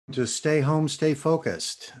To Stay Home, Stay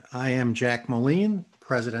Focused. I am Jack Moline,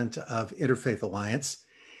 president of Interfaith Alliance,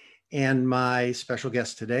 and my special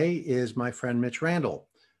guest today is my friend Mitch Randall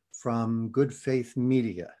from Good Faith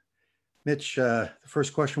Media. Mitch, the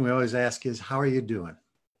first question we always ask is, how are you doing?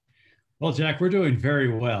 Well, Jack, we're doing very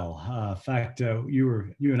well. In fact,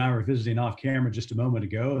 you and I were visiting off camera just a moment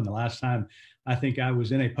ago, and the last time I think I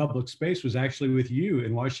was in a public space was actually with you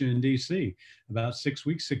in Washington, D.C. about 6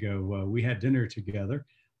 weeks ago. We had dinner together,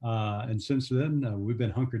 and since then we've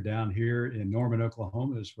been hunkered down here in Norman,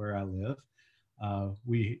 Oklahoma, is where I live.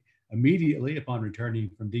 We immediately, upon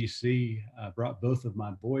returning from D.C., brought both of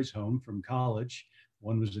my boys home from college.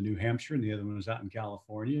 One was in New Hampshire, and the other one was out in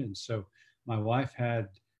California, and so my wife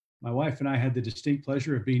and I had the distinct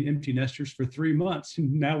pleasure of being empty nesters for 3 months,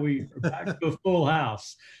 and now we are back to a full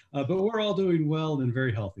house. But we're all doing well and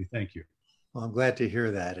very healthy. Thank you. Well, I'm glad to hear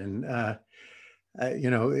that. And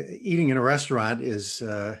eating in a restaurant is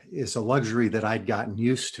a luxury that I'd gotten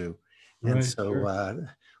used to, and Right, so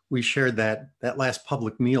sure. we shared that last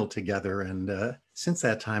public meal together. And since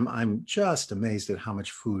that time, I'm just amazed at how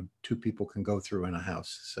much food two people can go through in a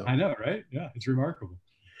house. So I know, right? Yeah, it's remarkable.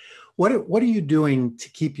 What are you doing to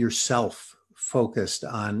keep yourself focused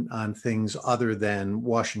on things other than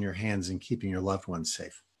washing your hands and keeping your loved ones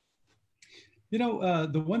safe?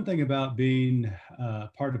 The one thing about being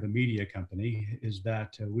part of a media company is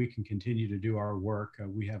that we can continue to do our work.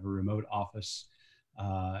 We have a remote office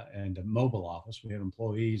and a mobile office. We have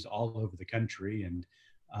employees all over the country. And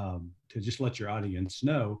to just let your audience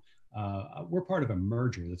know, we're part of a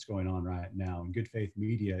merger that's going on right now. And Good Faith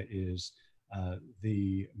Media is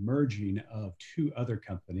the merging of two other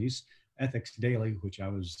companies, Ethics Daily, which I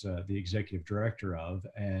was the executive director of,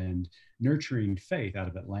 and Nurturing Faith out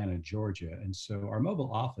of Atlanta, Georgia. And so our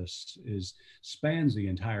mobile office spans the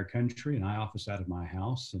entire country, and I office out of my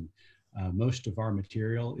house. And most of our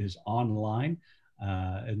material is online.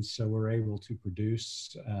 And so we're able to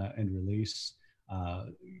produce and release,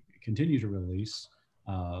 continue to release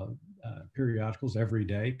periodicals every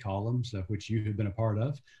day, columns, which you have been a part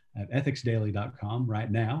of at ethicsdaily.com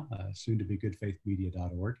right now, soon to be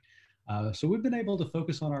goodfaithmedia.org. So we've been able to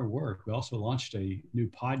focus on our work. We also launched a new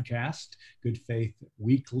podcast, Good Faith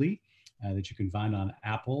Weekly, that you can find on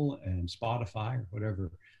Apple and Spotify or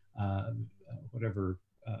whatever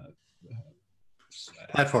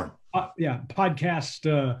Platform. Podcast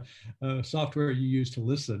software you use to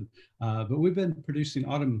listen. But we've been producing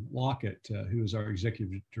Autumn Lockett, who is our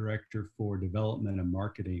executive director for development and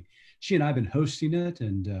marketing. She and I have been hosting it,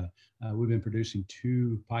 and we've been producing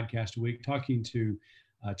 2 podcasts a week, talking to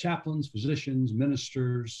chaplains, physicians,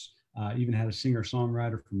 ministers, even had a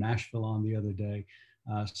singer-songwriter from Nashville on the other day.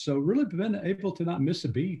 So really been able to not miss a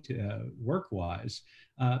beat work-wise,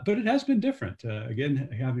 but it has been different. Again,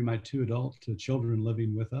 having my 2 adult children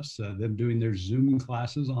living with us, them doing their Zoom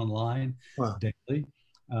classes online daily.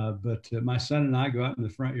 But my son and I go out in the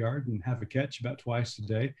front yard and have a catch about twice a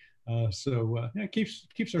day. It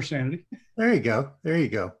keeps our sanity. There you go. There you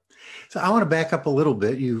go. So I want to back up a little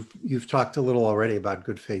bit. You've talked a little already about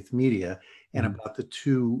Good Faith Media and about the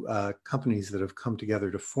 2 companies that have come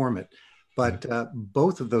together to form it. But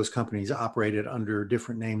both of those companies operated under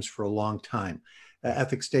different names for a long time.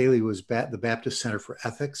 Ethics Daily was the Baptist Center for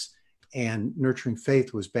Ethics, and Nurturing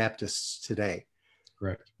Faith was Baptists Today.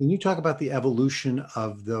 Correct. Can you talk about the evolution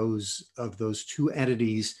of those 2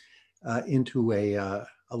 entities into a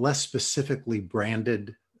less specifically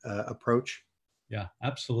branded approach? Yeah,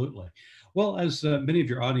 absolutely. Well, as many of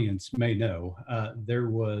your audience may know, there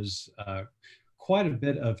was quite a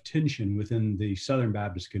bit of tension within the Southern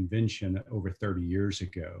Baptist Convention over 30 years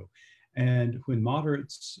ago. And when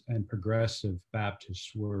moderates and progressive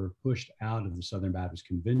Baptists were pushed out of the Southern Baptist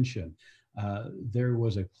Convention, there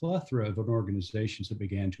was a plethora of organizations that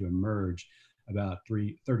began to emerge about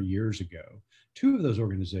 30 years ago. 2 of those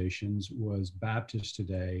organizations was Baptist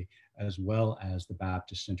Today, as well as the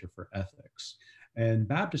Baptist Center for Ethics. And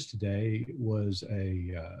Baptist Today was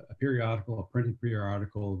a periodical, a printed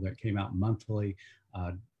periodical that came out monthly.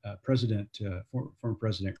 Former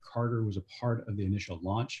President Carter was a part of the initial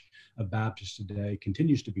launch of Baptist Today,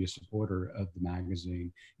 continues to be a supporter of the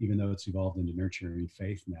magazine, even though it's evolved into Nurturing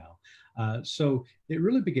Faith now. So it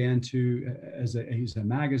really began as a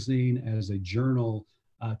magazine, as a journal,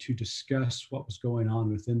 to discuss what was going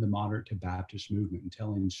on within the moderate to Baptist movement and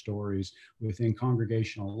telling stories within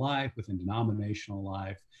congregational life, within denominational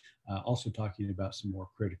life, also talking about some more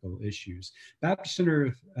critical issues. Baptist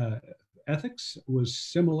Center Ethics was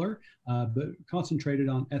similar, but concentrated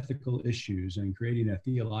on ethical issues and creating a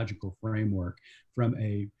theological framework from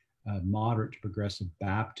a moderate to progressive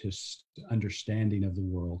Baptist understanding of the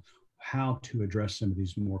world. how to address some of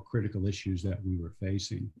these more critical issues that we were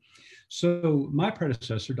facing. So my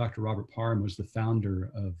predecessor, Dr. Robert Parham, was the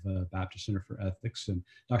founder of Baptist Center for Ethics, and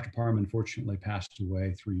Dr. Parham unfortunately passed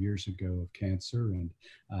away 3 years ago of cancer, and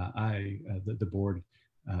the board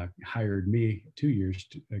hired me 2 years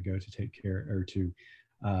ago to take care, or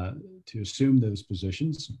to assume those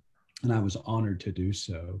positions, and I was honored to do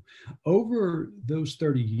so. Over those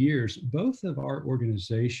 30 years, both of our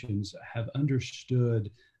organizations have understood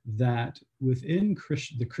that within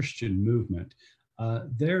the Christian movement,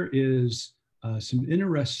 there is some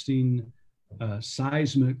interesting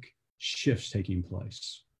seismic shifts taking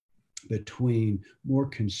place between more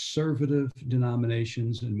conservative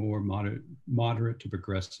denominations and more moderate to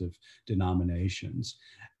progressive denominations.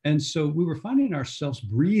 And so we were finding ourselves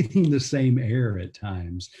breathing the same air at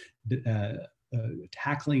times,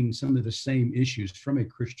 tackling some of the same issues from a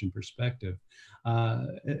Christian perspective.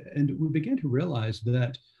 And we began to realize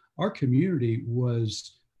that our community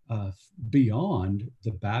was beyond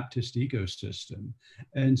the Baptist ecosystem.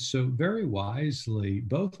 And so very wisely,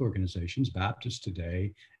 both organizations, Baptist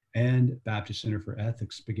Today and Baptist Center for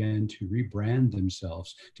Ethics, began to rebrand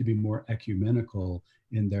themselves to be more ecumenical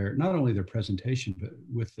in their, not only their presentation, but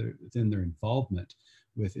within their involvement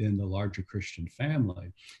within the larger Christian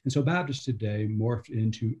family. And so Baptist Today morphed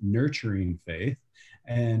into Nurturing Faith,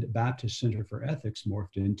 and Baptist Center for Ethics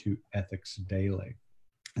morphed into Ethics Daily.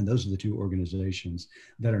 And those are the two organizations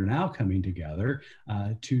that are now coming together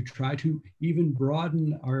to try to even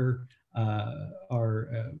broaden our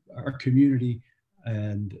community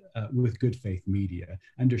and with good faith media,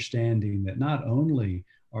 understanding that not only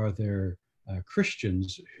are there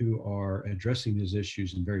Christians who are addressing these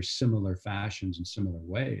issues in very similar fashions and similar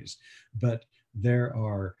ways, but there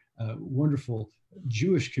are wonderful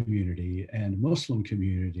Jewish community and Muslim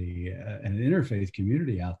community and an interfaith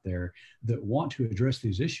community out there that want to address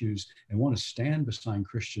these issues and want to stand beside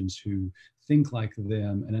Christians who think like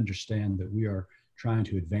them and understand that we are trying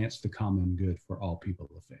to advance the common good for all people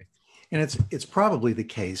of faith. And it's probably the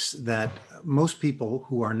case that most people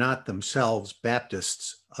who are not themselves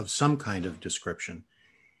Baptists of some kind of description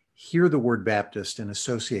hear the word Baptist and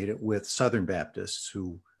associate it with Southern Baptists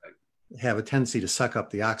who have a tendency to suck up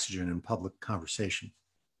the oxygen in public conversation.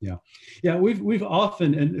 Yeah, we've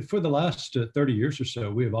often, and for the last 30 years or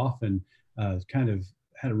so, we have often kind of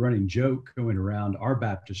had a running joke going around our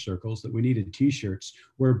Baptist circles that we needed T-shirts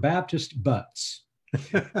where Baptist butts.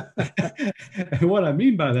 And what I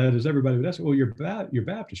mean by that is everybody would ask, well, you're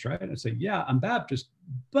Baptist, right? And I'd say, yeah, I'm Baptist,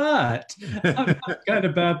 but I'm not kind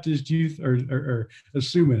of Baptist youth or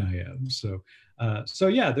assuming I am. So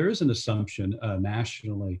yeah, there is an assumption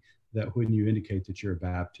nationally that when you indicate that you're a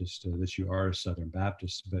Baptist, that you are a Southern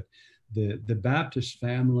Baptist. But the Baptist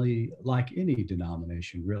family, like any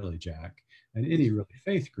denomination, really, Jack, and any really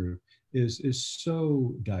faith group, is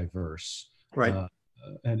so diverse. Right.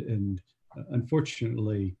 And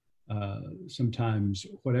unfortunately, sometimes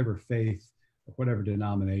whatever faith or whatever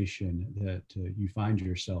denomination that you find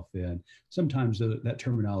yourself in, sometimes that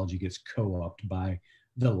terminology gets co-opted by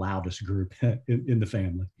the loudest group in the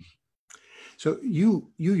family. So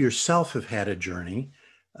you yourself have had a journey.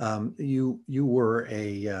 You were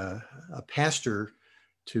a pastor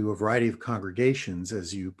to a variety of congregations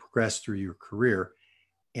as you progressed through your career,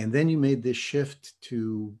 and then you made this shift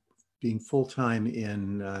to being full-time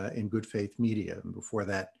in Good Faith Media, and before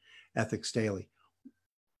that, Ethics Daily.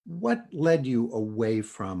 What led you away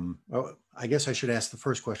from? Oh, I guess I should ask the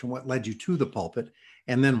first question: what led you to the pulpit,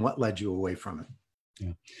 and then what led you away from it?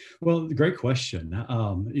 Yeah, well, great question.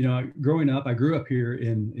 Growing up, I grew up here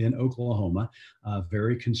in Oklahoma, a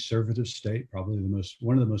very conservative state, probably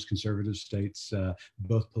one of the most conservative states,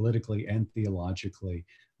 both politically and theologically,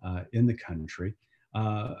 in the country.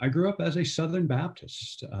 I grew up as a Southern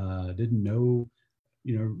Baptist. Didn't know,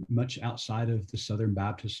 much outside of the Southern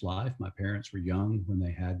Baptist life. My parents were young when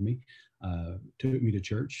they had me. Took me to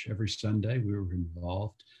church every Sunday. We were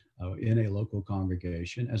involved in a local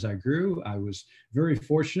congregation. As I grew, I was very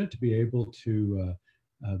fortunate to be able to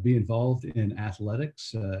be involved in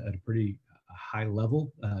athletics at a pretty high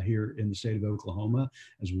level here in the state of Oklahoma,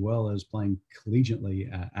 as well as playing collegiately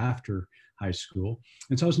after high school.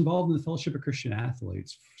 And so I was involved in the Fellowship of Christian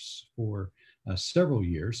Athletes for several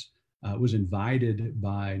years. Was invited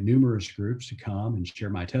by numerous groups to come and share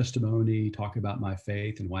my testimony, talk about my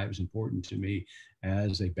faith and why it was important to me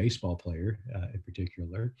as a baseball player in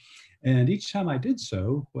particular. And each time I did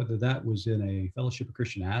so, whether that was in a Fellowship of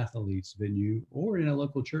Christian Athletes venue or in a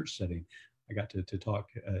local church setting, I got to talk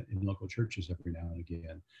in local churches every now and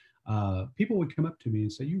again. People would come up to me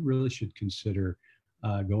and say, you really should consider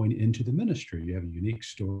going into the ministry. You have a unique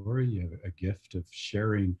story. You have a gift of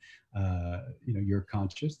sharing, your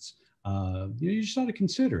conscience. You just ought to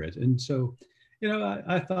consider it. And so,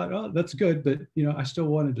 I thought, oh, that's good, but I still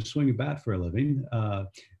wanted to swing a bat for a living.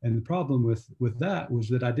 And the problem with that was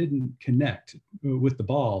that I didn't connect with the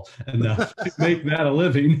ball enough to make that a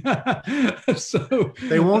living. So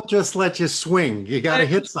they won't just let you swing. You got to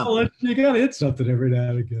hit something. You got to hit something every now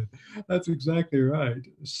and again. That's exactly right.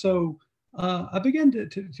 So I began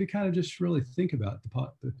to kind of just really think about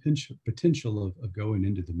the potential of going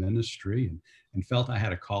into the ministry, and felt I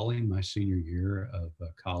had a calling my senior year of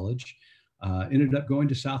college. Ended up going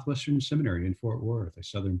to Southwestern Seminary in Fort Worth, a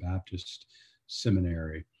Southern Baptist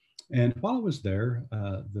seminary. And while I was there,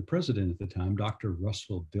 the president at the time, Dr.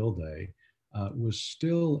 Russell Dilday, was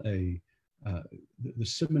still the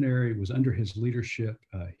seminary was under his leadership.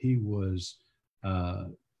 He was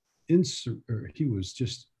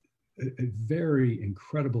just a very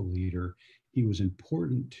incredible leader. He was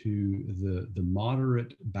important to the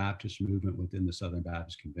moderate Baptist movement within the Southern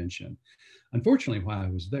Baptist Convention. Unfortunately, while I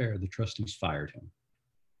was there, the trustees fired him.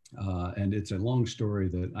 And it's a long story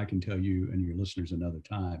that I can tell you and your listeners another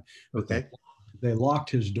time. Okay. They locked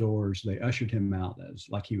his doors. They ushered him out as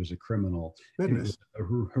like he was a criminal. Goodness. It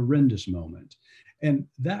was a horrendous moment. And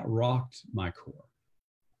that rocked my core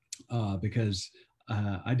because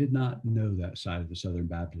I did not know that side of the Southern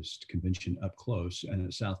Baptist Convention up close. And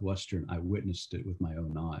at Southwestern, I witnessed it with my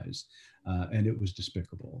own eyes. And it was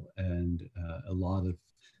despicable. And a lot of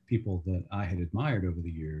people that I had admired over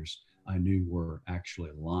the years, I knew were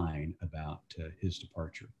actually lying about his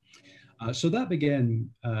departure. So that began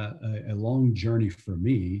a long journey for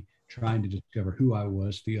me, trying to discover who I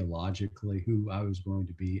was theologically, who I was going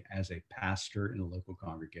to be as a pastor in a local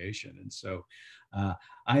congregation. And so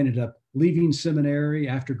I ended up leaving seminary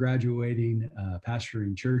after graduating,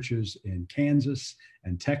 pastoring churches in Kansas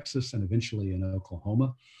and Texas, and eventually in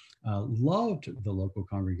Oklahoma. Loved the local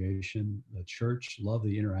congregation, the church, loved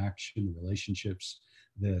the interaction, the relationships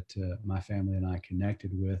that my family and I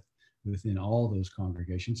connected with within all those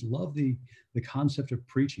congregations. Love the concept of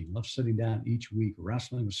preaching. Love sitting down each week,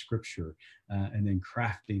 wrestling with scripture, and then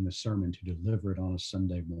crafting a sermon to deliver it on a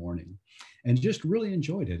Sunday morning, and just really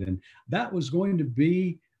enjoyed it. And that was going to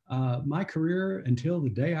be my career until the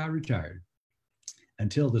day I retired,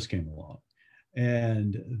 until this came along.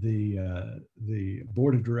 And the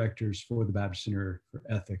board of directors for the Baptist Center for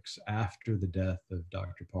Ethics, after the death of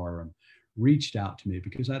Dr. Parham, reached out to me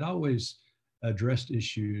because I'd always addressed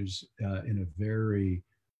issues in a very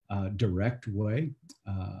direct way.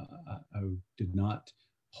 I did not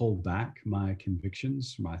hold back my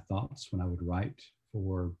convictions, my thoughts when I would write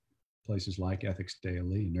for places like Ethics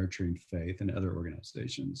Daily and Nurturing Faith and other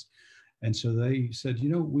organizations. And so they said,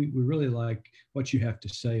 we really like what you have to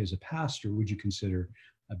say as a pastor. Would you consider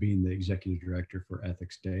being the executive director for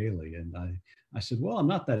Ethics Daily? And I said, well, I'm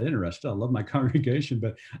not that interested. I love my congregation,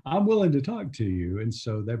 but I'm willing to talk to you. And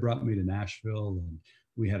so they brought me to Nashville, and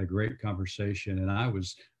we had a great conversation. And I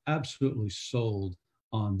was absolutely sold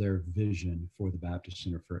on their vision for the Baptist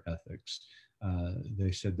Center for Ethics.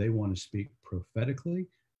 They said they want to speak prophetically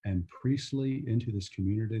and priestly into this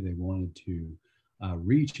community. They wanted to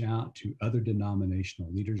reach out to other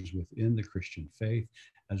denominational leaders within the Christian faith,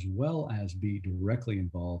 as well as be directly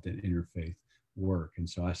involved in interfaith work. And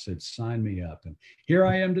so I said, sign me up. And here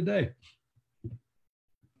I am today.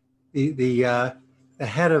 The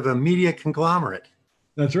head of a media conglomerate.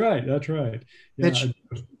 That's right. That's right. Yeah, Mitch,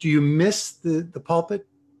 do you miss the pulpit?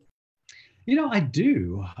 I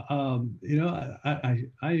do.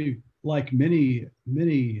 I like many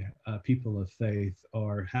people of faith,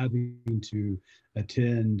 are having to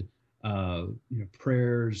attend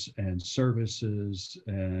prayers and services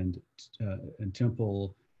and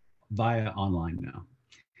temple via online now.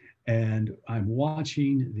 And I'm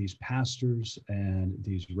watching these pastors and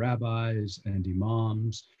these rabbis and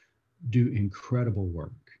imams do incredible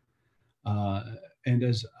work. And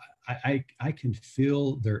as I can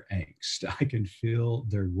feel their angst, I can feel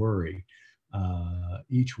their worry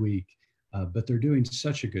each week, but they're doing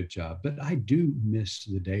such a good job. But I do miss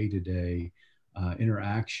the day-to-day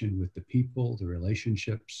interaction with the people, the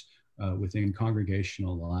relationships within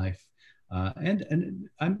congregational life. And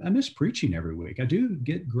I miss preaching every week. I do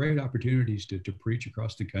get great opportunities to preach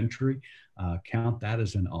across the country, count that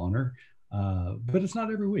as an honor. But it's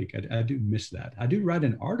not every week. I do miss that. I do write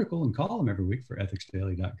an article and column every week for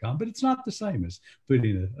ethicsdaily.com, but it's not the same as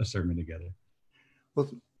putting a sermon together. Well,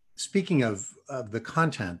 speaking of the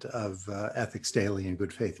content of Ethics Daily and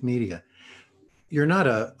Good Faith Media, you're not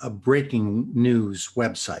a breaking news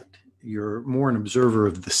website. You're more an observer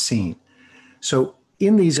of the scene. So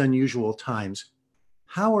in these unusual times,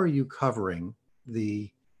 How are you covering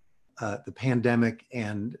the pandemic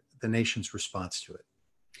and the nation's response to it?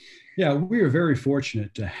 Yeah, we are very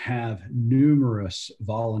fortunate to have numerous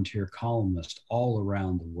volunteer columnists all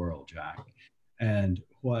around the world, Jack. And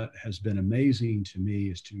what has been amazing to me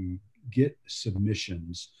is to get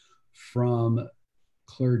submissions from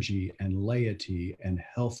clergy and laity and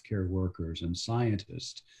healthcare workers and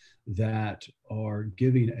scientists that are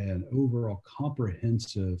giving an overall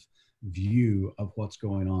comprehensive view of what's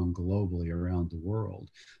going on globally around the world.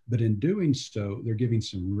 But in doing so, they're giving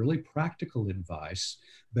some really practical advice,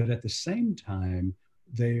 but at the same time,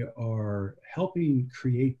 they are helping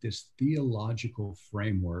create this theological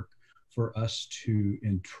framework for us to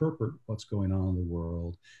interpret what's going on in the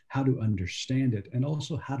world, how to understand it, and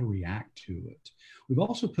also how to react to it. We've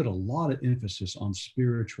also put a lot of emphasis on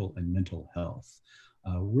spiritual and mental health.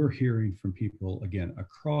 We're hearing from people, again,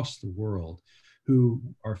 across the world who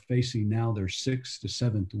are facing now their 6th to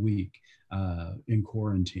 7th week in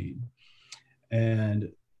quarantine.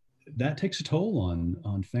 And that takes a toll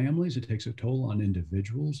on families. It takes a toll on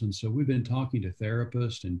individuals. And so we've been talking to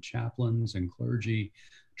therapists and chaplains and clergy,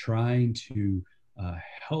 trying to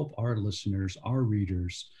help our listeners, our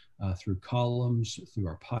readers, through columns, through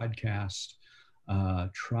our podcast,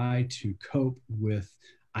 try to cope with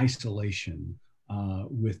isolation,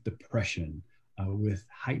 with depression, with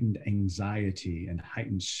heightened anxiety and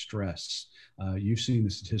heightened stress. You've seen the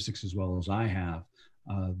statistics as well as I have,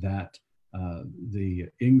 that the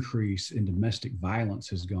increase in domestic violence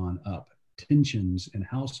has gone up. Tensions in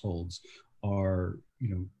households are,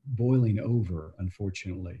 boiling over,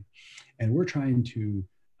 unfortunately. And we're trying to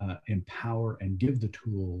empower and give the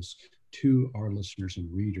tools to our listeners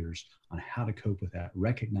and readers on how to cope with that,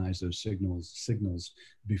 recognize those signals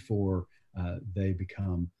before they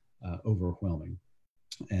become overwhelming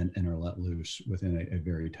and are let loose within a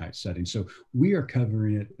very tight setting. So we are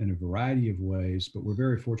covering it in a variety of ways, but we're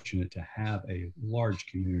very fortunate to have a large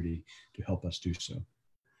community to help us do so.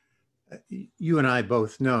 You and I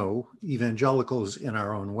both know, evangelicals in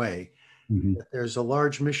our own way, that there's a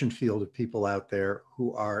large mission field of people out there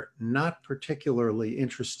who are not particularly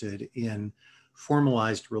interested in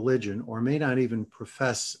formalized religion, or may not even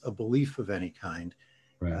profess a belief of any kind,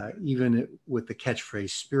 right. Even with the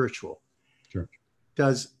catchphrase spiritual. Sure.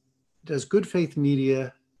 Does Good Faith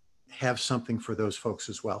Media have something for those folks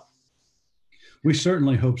as well? We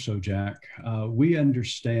certainly hope so, Jack. We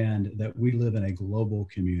understand that we live in a global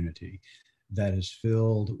community that is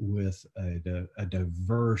filled with a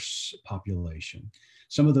diverse population.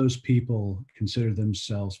 Some of those people consider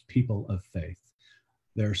themselves people of faith.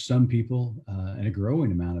 There are some people, and a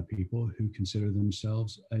growing amount of people, who consider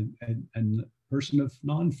themselves a person of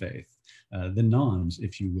non-faith, the nones,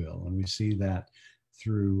 if you will. And we see that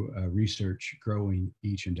through research growing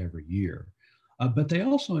each and every year. But they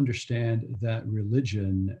also understand that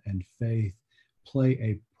religion and faith play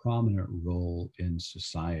a prominent role in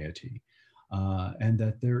society, and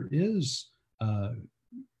that there is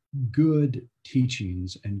good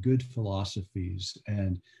teachings and good philosophies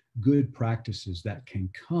and good practices that can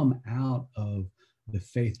come out of the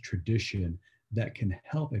faith tradition that can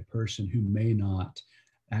help a person who may not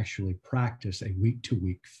actually practice a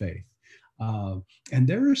week-to-week faith. And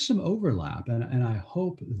there is some overlap, and I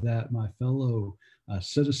hope that my fellow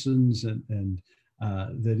citizens and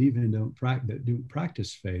that even don't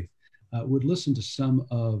practice faith would listen to some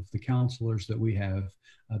of the counselors that we have,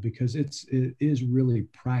 because it is really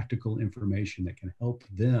practical information that can help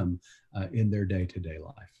them in their day-to-day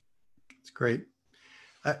life. It's great.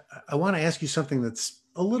 I want to ask you something that's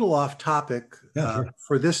a little off topic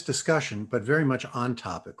for this discussion, but very much on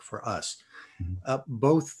topic for us.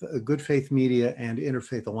 Both Good Faith Media and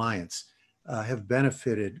Interfaith Alliance have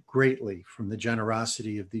benefited greatly from the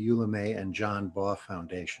generosity of the Eula May and John Baugh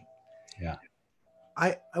Foundation. Yeah.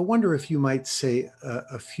 I wonder if you might say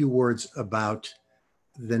a few words about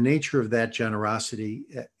the nature of that generosity.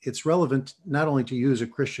 It's relevant not only to you as a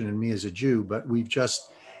Christian and me as a Jew, but we've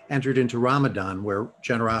just entered into Ramadan, where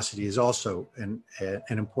generosity is also an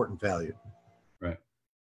important value. Right.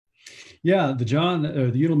 Yeah, the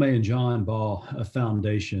Eula May and John Baugh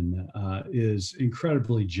Foundation is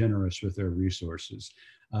incredibly generous with their resources.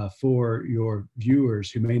 For your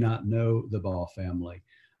viewers who may not know the Baugh family,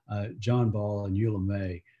 John Baugh and Eula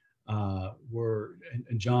May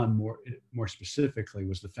and John more specifically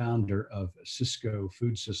was the founder of Cisco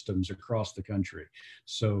Food Systems across the country.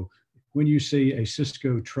 So when you see a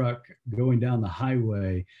Cisco truck going down the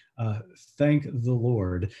highway, thank the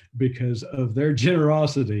Lord, because of their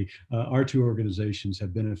generosity, our two organizations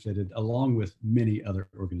have benefited, along with many other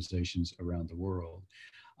organizations around the world.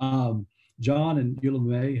 John and Eula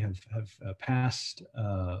May have passed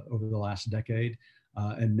over the last decade.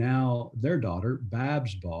 And now their daughter,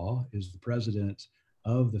 Babs Baugh, is the president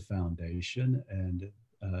of the foundation. And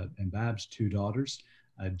Babs' two daughters,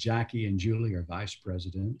 Jackie and Julie, are vice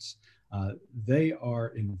presidents. They are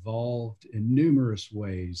involved in numerous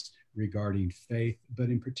ways regarding faith, but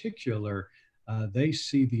in particular, they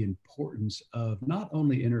see the importance of not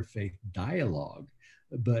only interfaith dialogue,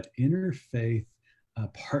 but interfaith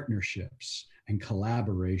partnerships and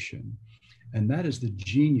collaboration. And that is the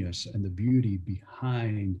genius and the beauty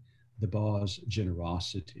behind the Baugh's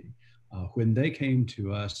generosity. When they came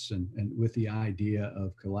to us and with the idea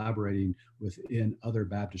of collaborating within other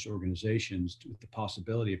Baptist organizations with the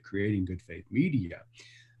possibility of creating Good Faith Media,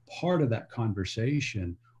 part of that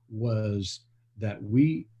conversation was that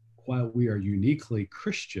we, while we are uniquely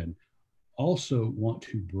Christian, also want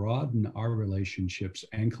to broaden our relationships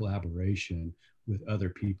and collaboration with other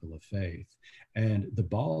people of faith. And the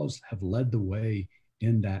Baughs have led the way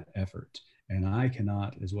in that effort. And I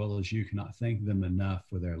cannot, as well as you, cannot thank them enough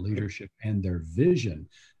for their leadership and their vision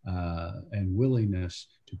and willingness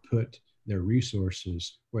to put their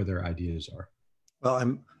resources where their ideas are.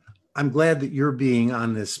 Well, I'm glad that you're being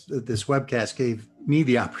on this webcast gave me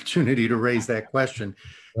the opportunity to raise that question,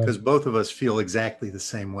 because both of us feel exactly the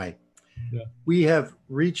same way. Yeah. We have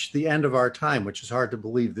reached the end of our time, which is hard to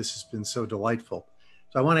believe. This has been so delightful.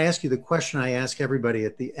 So I want to ask you the question I ask everybody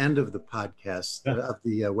at the end of the podcast, of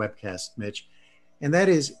the webcast, Mitch, and that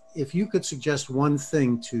is, if you could suggest one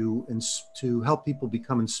thing to help people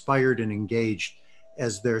become inspired and engaged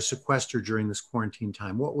as they're sequestered during this quarantine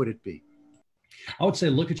time, what would it be? I would say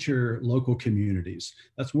look at your local communities.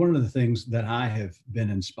 That's one of the things that I have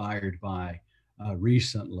been inspired by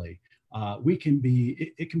recently.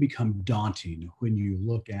 It can become daunting when you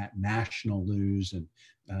look at national news and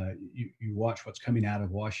you watch what's coming out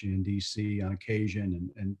of Washington, D.C. on occasion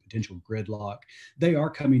and potential gridlock. They are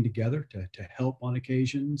coming together to help on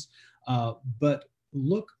occasions, but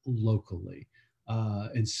look locally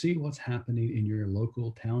and see what's happening in your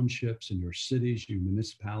local townships, in your cities, your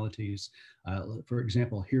municipalities. For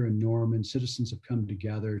example, here in Norman, citizens have come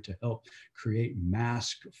together to help create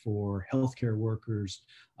masks for healthcare workers,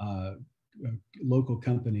 local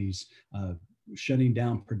companies shutting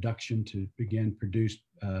down production to begin produce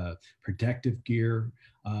protective gear,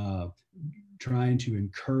 trying to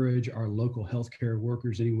encourage our local healthcare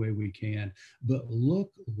workers any way we can. But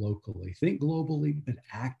look locally, think globally, but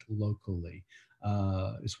act locally.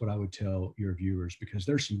 Is what I would tell your viewers, because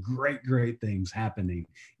there's some great things happening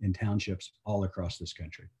in townships all across this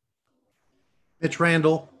country. Mitch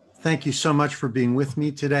Randall, thank you so much for being with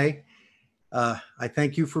me today. I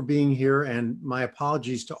thank you for being here, and my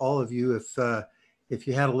apologies to all of you if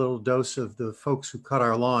you had a little dose of the folks who cut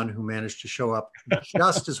our lawn who managed to show up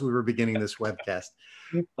just as we were beginning this webcast.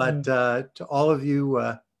 But to all of you,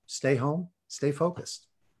 stay home, stay focused.